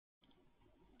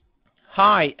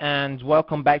Hi and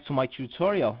welcome back to my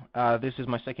tutorial. This is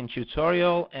my second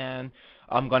tutorial and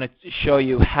I'm going to show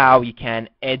you how you can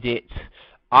edit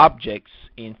objects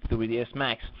in 3ds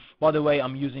Max. By the way,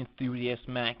 I'm using 3ds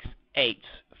Max 8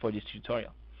 for this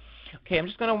tutorial. Okay, I'm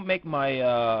just going to make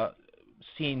my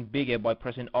scene bigger by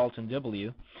pressing Alt and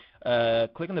W.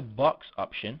 Click on the box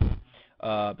option,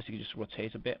 basically just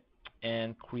rotate a bit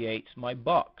and create my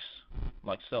box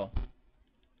like so.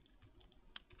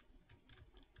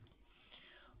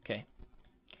 Okay.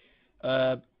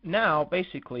 Now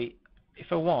basically if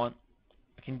I want,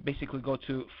 I can basically go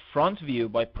to front view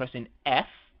by pressing F,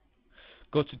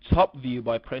 go to top view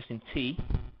by pressing T,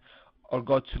 or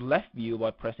go to left view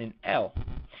by pressing L.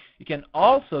 You can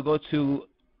also go to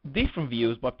different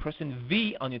views by pressing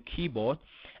V on your keyboard,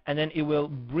 and then it will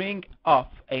bring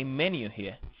up a menu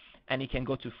here, and you can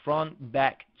go to front,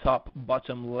 back, top,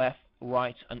 bottom, left,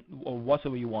 right, and or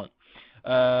whatever you want.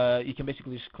 You can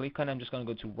basically just click on it. I'm just going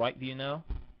to go to right view now,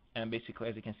 and basically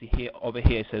as you can see here, over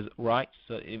here it says right,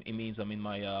 so it means I'm in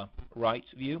my right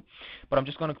view. But I'm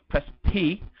just going to press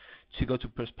P to go to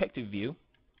perspective view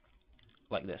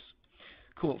like this.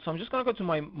 Cool. So I'm just going to go to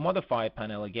my modify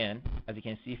panel again. As you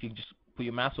can see, if you just put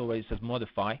your mouse over it, it says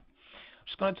modify. I'm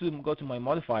just going to go to my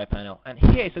modifier panel, and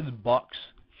here it says box.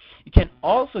 You can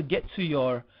also get to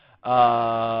your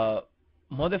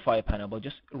modifier panel by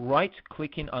just right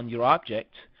clicking on your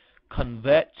object,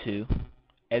 convert to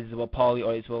editable poly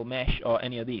or editable mesh or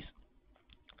any of these.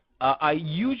 I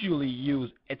usually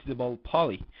use editable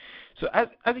poly. So as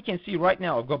you can see right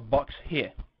now, I've got box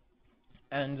here,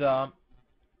 and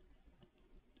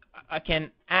I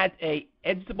can add a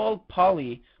editable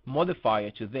poly modifier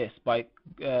to this by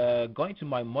going to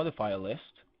my modifier list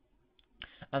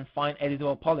and find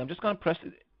editable poly. I'm just going to press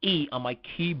E on my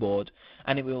keyboard,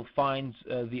 and it will find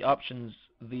the options,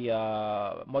 the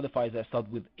modifiers that start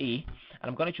with E, and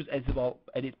I'm going to choose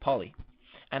edit poly.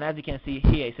 And as you can see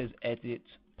here, it says edit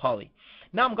poly.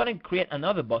 Now I'm going to create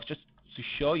another box just to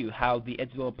show you how the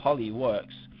editable poly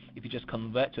works if you just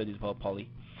convert to editable poly.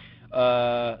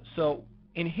 So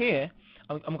in here,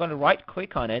 I'm going to right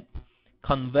click on it,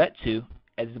 convert to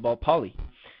editable poly.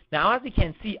 Now as you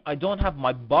can see, I don't have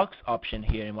my box option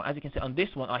here anymore. As you can see, on this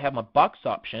one I have my box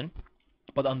option,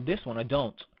 but on this one I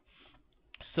don't.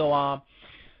 So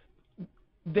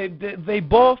they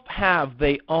both have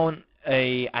their own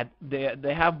they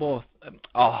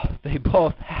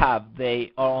both have their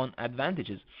own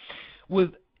advantages.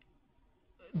 With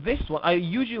this one, I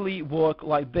usually work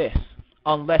like this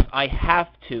unless I have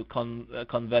to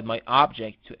convert my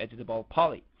object to editable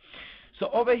poly. So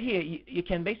over here, you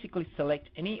can basically select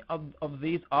any of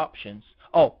these options.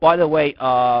 Oh, by the way,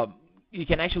 you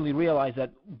can actually realize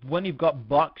that when you've got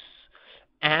box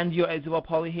and your editable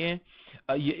poly here,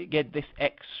 you get this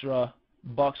extra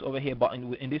box over here, but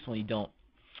in this one you don't.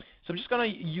 So I'm just going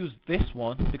to use this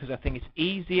one because I think it's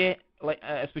easier, like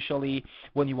especially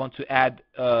when you want to add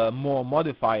more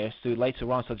modifiers to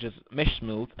later on, such as mesh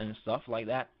smooth and stuff like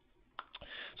that.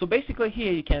 So basically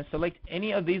here you can select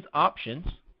any of these options: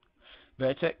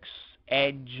 vertex,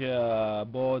 edge,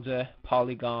 border,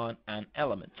 polygon, and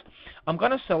element. I'm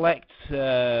going to select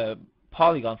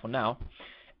polygon for now,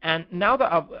 and now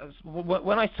that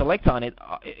when I select on it,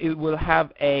 it will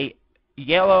have a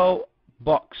yellow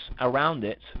box around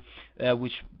it,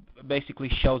 which basically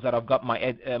shows that I've got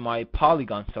my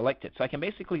polygon selected. So I can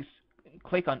basically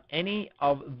click on any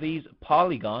of these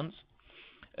polygons,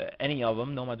 any of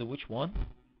them, no matter which one,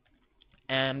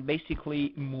 and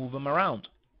basically move them around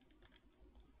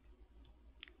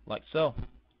like so.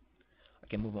 I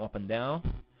can move them up and down,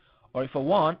 or if I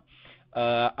want,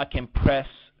 I can press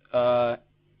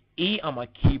E on my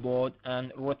keyboard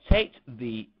and rotate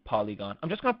the polygon. I'm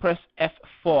just going to press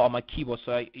F4 on my keyboard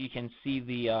so you can see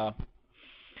the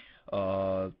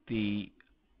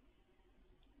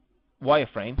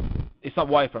wireframe. It's not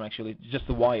wireframe actually, just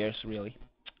the wires really.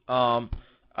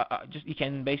 You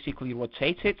can basically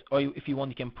rotate it, or if you want,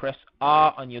 you can press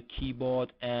R on your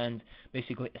keyboard and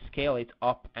basically scale it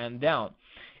up and down.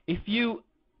 If you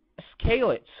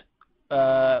scale it,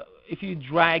 if you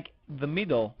drag the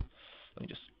middle, let me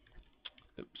just,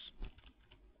 oops,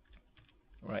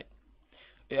 right.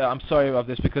 Yeah, I'm sorry about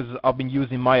this because I've been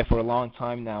using Maya for a long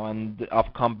time now, and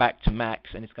I've come back to Max,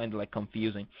 and it's kind of like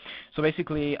confusing. So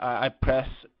basically, I press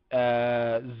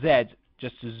Z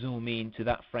just to zoom in to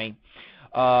that frame.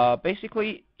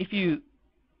 Basically, if you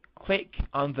click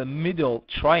on the middle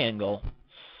triangle,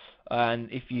 and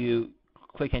if you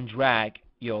click and drag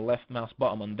your left mouse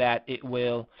button on that, it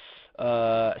will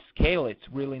scale it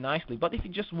really nicely. But if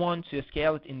you just want to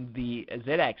scale it in the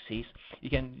Z-axis, you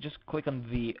can just click on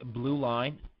the blue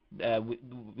line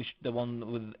the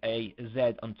one with a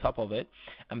Z on top of it,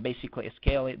 and basically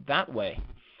scale it that way.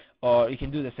 Or you can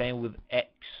do the same with X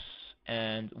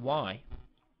and Y.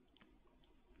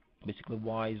 Basically,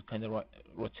 Y is kind of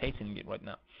rotating it right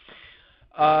now.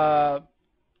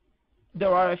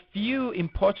 There are a few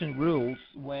important rules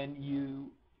when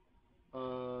you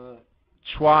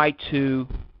try to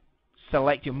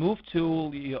select your move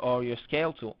tool or your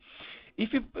scale tool.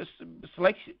 If you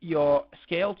select your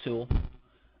scale tool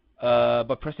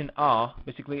by pressing R,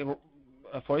 basically,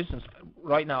 for instance,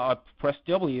 right now I press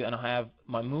W and I have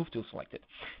my move tool selected.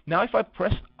 Now if I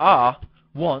press R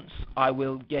once, I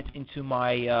will get into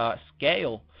my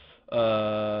scale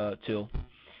tool.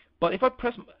 But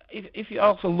if you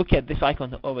also look at this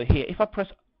icon over here, if I press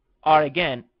R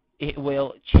again, it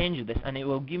will change this and it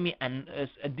will give me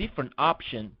a different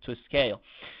option to scale.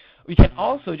 You can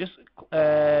also just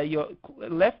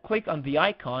left click on the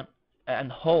icon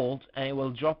and hold, and it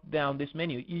will drop down this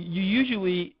menu. You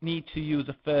usually need to use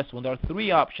the first one. There are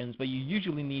 3 options, but you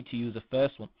usually need to use the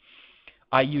first one.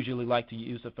 I usually like to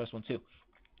use the first one too.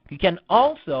 You can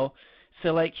also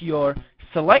select your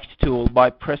select tool by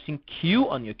pressing Q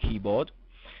on your keyboard.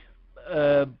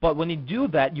 But when you do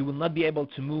that, you will not be able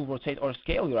to move, rotate, or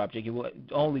scale your object. You will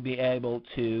only be able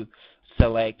to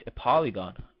select a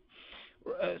polygon.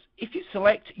 If you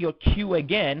select your Q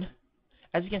again,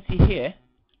 as you can see here,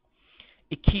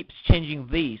 it keeps changing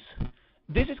these.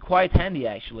 This is quite handy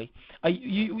actually.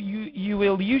 You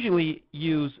will usually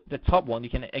use the top one. You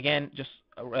can again just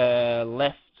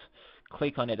left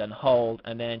click on it and hold,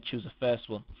 and then choose the first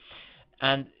one.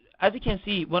 And as you can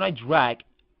see, when I drag,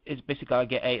 it's basically I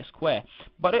get a square.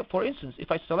 But for instance,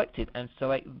 if I select it and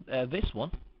select this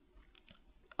one,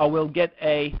 I will get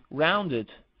a rounded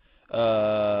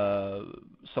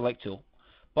select tool.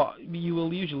 But you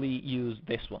will usually use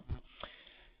this one.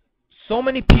 So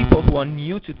many people who are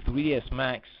new to 3ds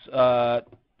Max,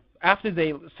 after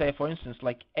they say, for instance,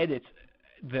 like edit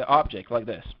the object like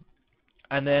this,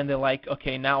 and then they're like,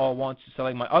 okay, now I want to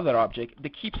select my other object, they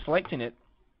keep selecting it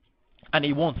and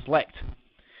it won't select.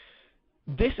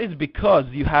 This is because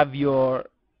you have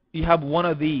one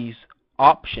of these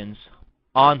options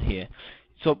on here.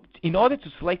 So in order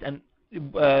to select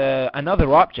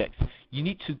another object, you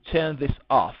need to turn this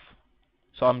off.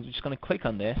 So I'm just going to click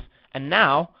on this, and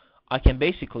now I can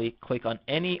basically click on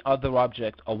any other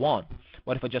object I want.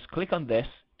 But if I just click on this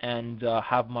and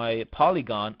have my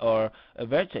polygon or a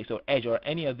vertex or edge or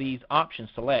any of these options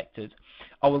selected,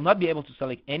 I will not be able to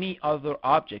select any other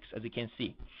objects, as you can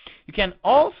see. You can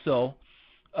also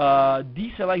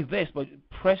deselect this by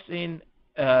pressing,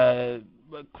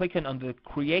 clicking on the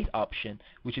create option,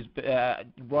 which is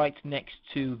right next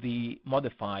to the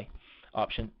modify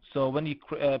option. So when you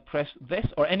press this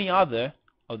or any other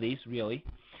of these, really,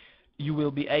 you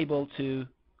will be able to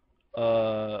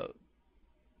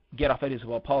get off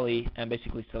Editable Poly and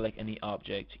basically select any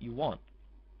object you want.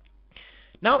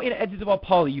 Now in Editable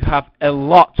Poly, you have a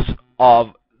lot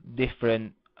of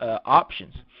different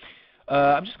options.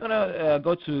 I'm just gonna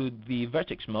go to the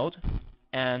vertex mode,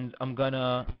 and I'm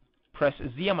gonna press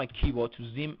Z on my keyboard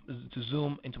to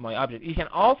zoom into my object. You can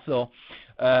also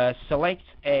select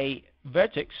a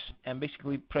vertex and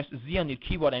basically press Z on your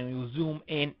keyboard, and it will zoom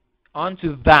in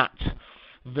onto that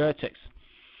vertex.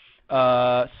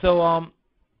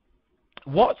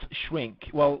 What's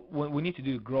shrink? Well, we need to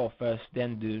do grow first,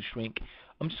 then do shrink.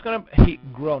 I'm just gonna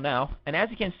hit grow now, and as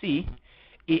you can see,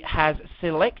 it has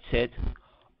selected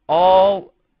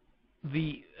all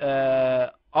the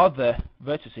other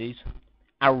vertices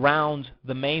around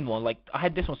the main one. Like I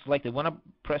had this one selected. When I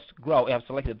press grow, I have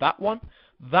selected that one,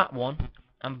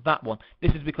 and that one.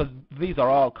 This is because these are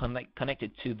all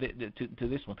connected to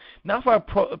this one. Now if I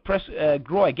press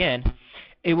grow again,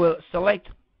 it will select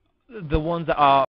the ones that are